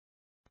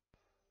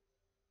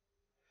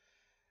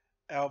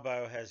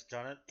Albo has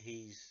done it.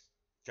 He's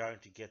going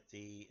to get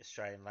the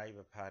Australian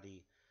Labor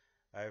Party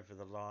over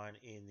the line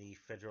in the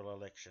federal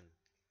election.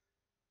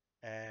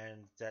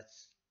 And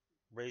that's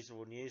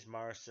reasonable news.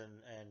 Morrison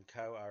and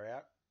co are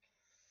out.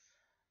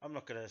 I'm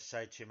not going to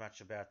say too much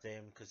about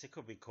them because there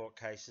could be court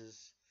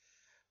cases.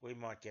 We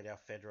might get our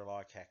federal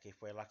ICAC if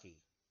we're lucky.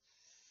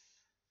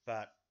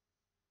 But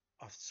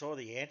I saw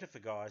the Antifa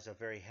guys are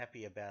very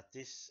happy about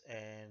this,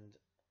 and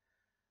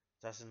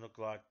doesn't look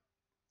like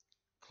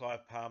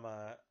Clive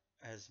Palmer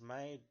has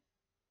made.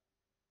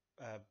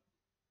 Uh,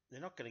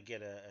 they're not going to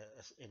get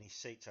any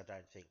seats, I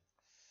don't think.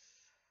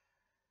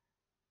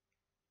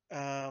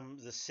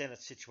 The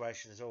Senate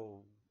situation is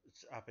all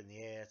it's up in the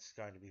air. It's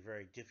going to be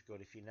very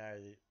difficult if you know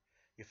that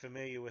you're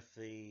familiar with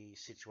the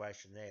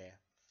situation there.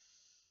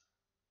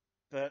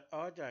 But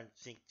I don't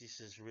think this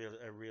is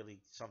really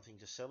something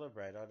to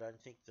celebrate. I don't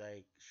think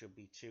they should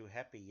be too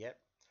happy yet.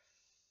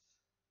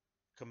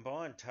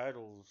 Combined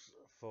totals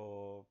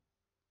for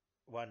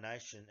One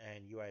Nation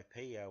and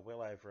UAP are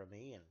well over 1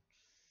 million,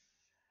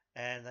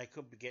 and they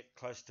could get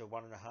close to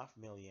 1.5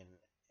 million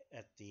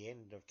at the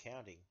end of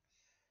counting.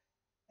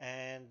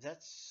 And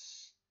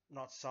that's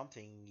not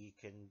something you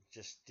can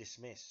just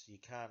dismiss. You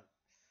can't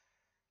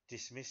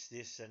dismiss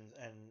this and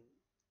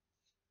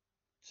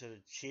sort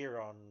of cheer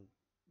on,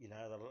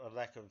 the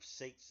lack of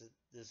seats.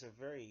 There's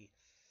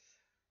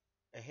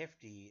a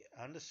hefty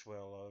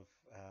underswell of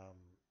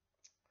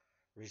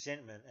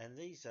resentment, and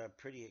these are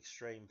pretty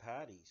extreme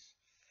parties.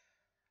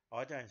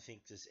 I don't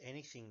think there's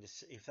anything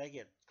if they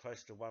get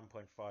close to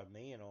 1.5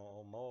 million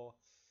or more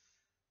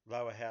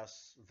lower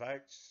house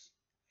votes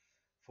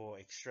for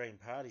extreme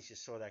parties. You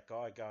saw that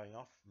guy going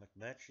off,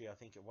 McMurtry, I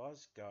think it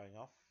was, going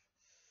off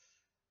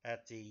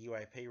at the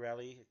UAP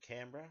rally at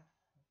Canberra.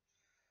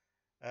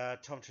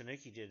 Tom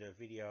Tanuki did a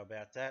video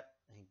about that.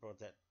 He brought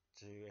that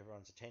to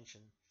everyone's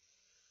attention.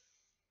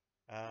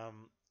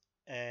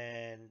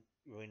 And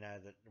we know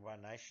that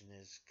One Nation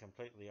is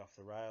completely off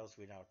the rails.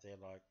 We know what they're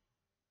like.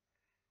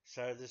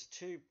 So there's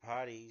two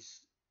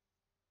parties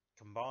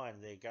combined.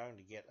 They're going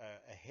to get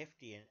a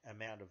hefty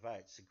amount of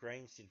votes. The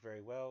Greens did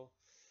very well,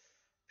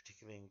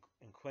 particularly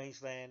in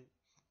Queensland.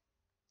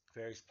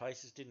 Various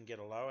places didn't get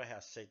a lower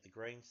house seat, the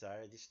Greens,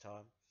 though, this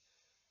time.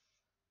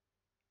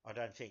 I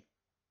don't think.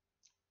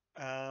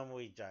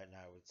 We don't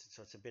know.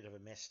 It's a bit of a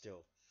mess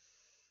still.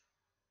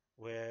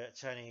 Where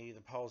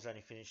the polls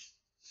only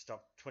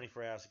stopped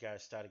 24 hours ago,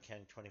 started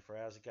counting 24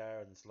 hours ago,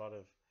 and there's a lot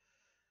of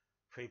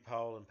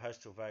pre-poll and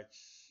postal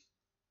votes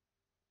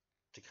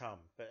to come.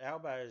 But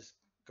Albo's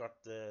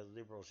got the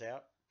Liberals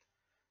out.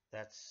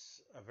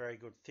 That's a very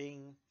good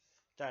thing.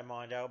 Don't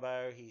mind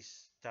Albo.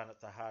 He's done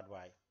it the hard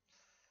way.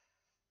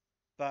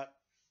 But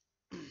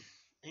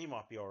he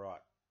might be all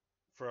right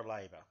for a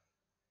Labor.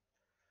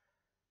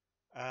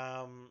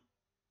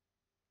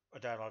 I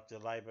don't like the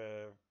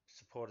Labor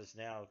supporters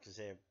now because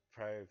they're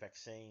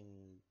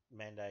pro-vaccine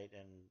mandate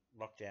and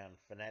lockdown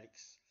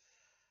fanatics.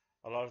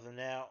 A lot of them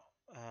now,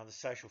 the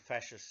social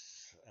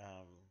fascists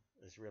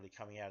is really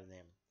coming out of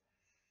them.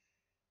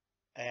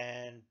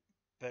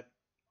 But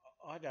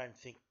I don't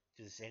think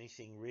there's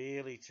anything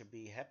really to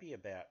be happy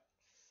about.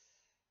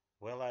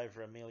 Well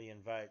over 1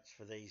 million votes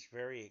for these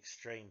very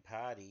extreme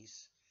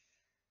parties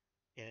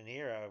in an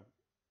era,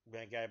 we're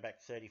going to go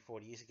back 30,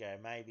 40 years ago,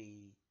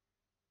 maybe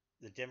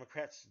the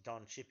Democrats,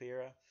 Don Chip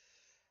era,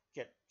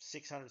 get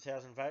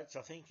 600,000 votes,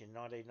 I think, in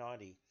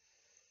 1990.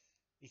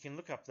 You can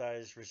look up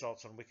those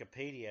results on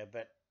Wikipedia,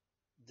 but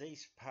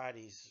these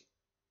parties,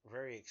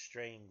 very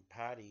extreme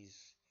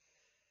parties,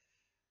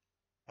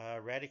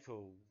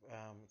 radical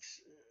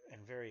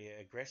and very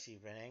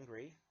aggressive and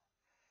angry.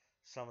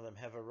 Some of them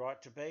have a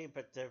right to be,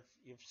 but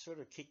you've sort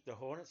of kicked the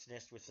hornet's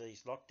nest with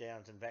these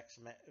lockdowns and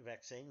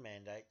vaccine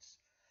mandates.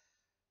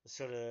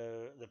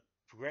 The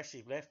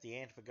progressive left, the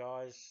Antifa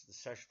guys, the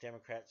Social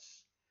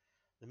Democrats,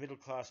 the middle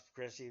class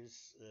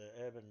progressives,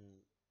 urban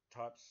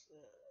types,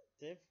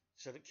 they've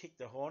sort of kicked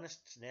the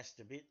hornet's nest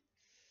a bit.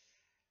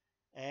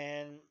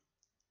 And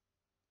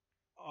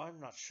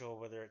I'm not sure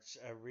whether it's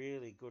a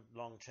really good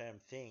long-term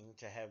thing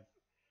to have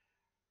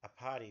a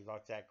party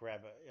like that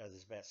grab,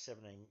 there's about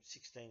 17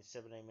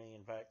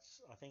 million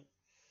votes, I think,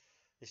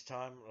 this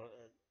time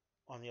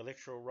on the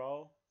electoral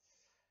roll.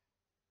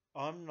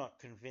 I'm not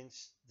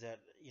convinced that,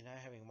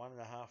 having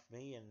 1.5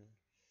 million,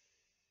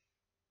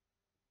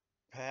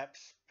 perhaps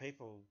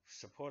people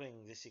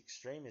supporting this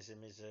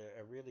extremism is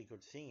a really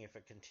good thing if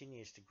it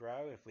continues to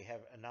grow. If we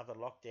have another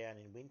lockdown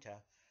in winter,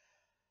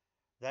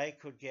 they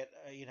could get,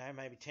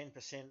 maybe 10%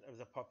 of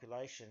the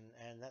population,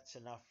 and that's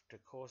enough to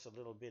cause a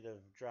little bit of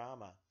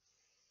drama.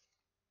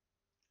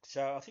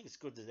 So I think it's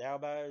good that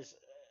Albo's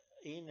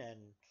in, and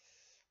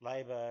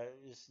Labor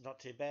is not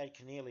too bad.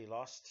 Keneally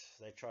lost.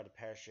 They tried to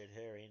parachute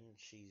her in.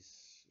 She's,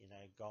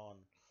 gone.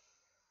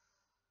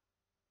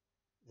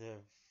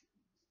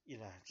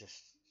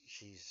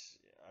 She's,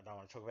 I don't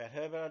want to talk about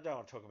her, but I don't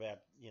want to talk about,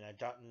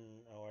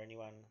 Dutton or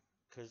anyone,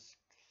 because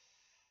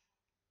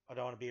I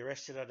don't want to be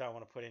arrested. I don't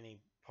want to put any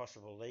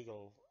possible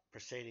legal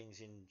proceedings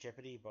in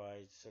jeopardy by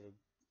sort of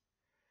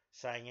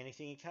saying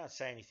anything. You can't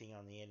say anything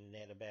on the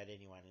internet about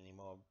anyone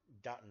anymore.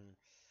 Dutton,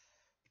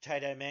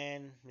 Potato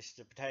Man,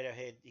 Mr. Potato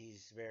Head,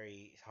 he's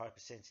very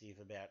hypersensitive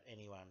about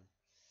anyone.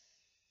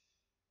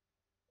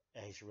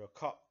 He's a real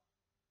cop.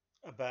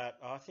 But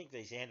I think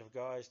these Antifa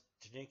guys,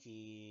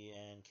 Tanuki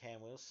and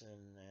Cam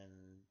Wilson, and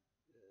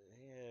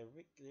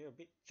yeah, they're a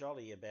bit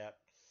jolly about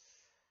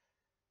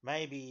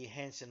maybe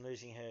Hanson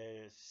losing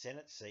her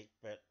Senate seat,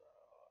 but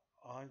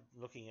I'm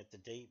looking at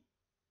the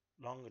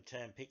longer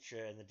term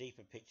picture and the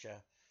deeper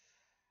picture,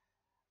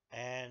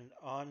 and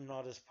I'm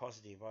not as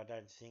positive. I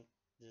don't think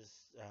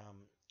there's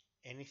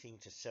anything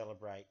to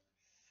celebrate.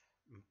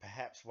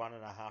 Perhaps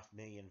 1.5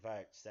 million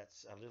votes.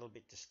 That's a little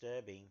bit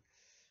disturbing,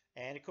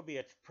 and it could be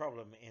a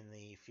problem in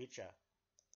the future.